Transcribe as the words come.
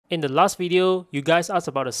In the last video, you guys asked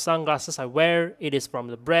about the sunglasses I wear. It is from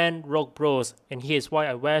the brand Rogue Bros, and here's why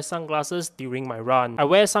I wear sunglasses during my run. I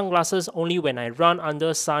wear sunglasses only when I run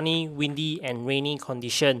under sunny, windy, and rainy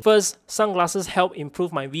conditions. First, sunglasses help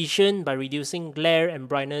improve my vision by reducing glare and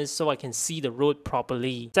brightness so I can see the road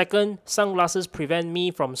properly. Second, sunglasses prevent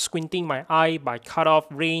me from squinting my eye by cut off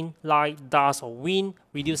rain, light, dust, or wind,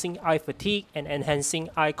 reducing eye fatigue and enhancing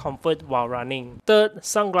eye comfort while running. Third,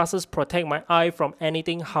 sunglasses protect my eye from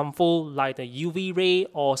anything harmful like the UV ray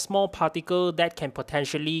or small particle that can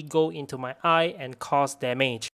potentially go into my eye and cause damage.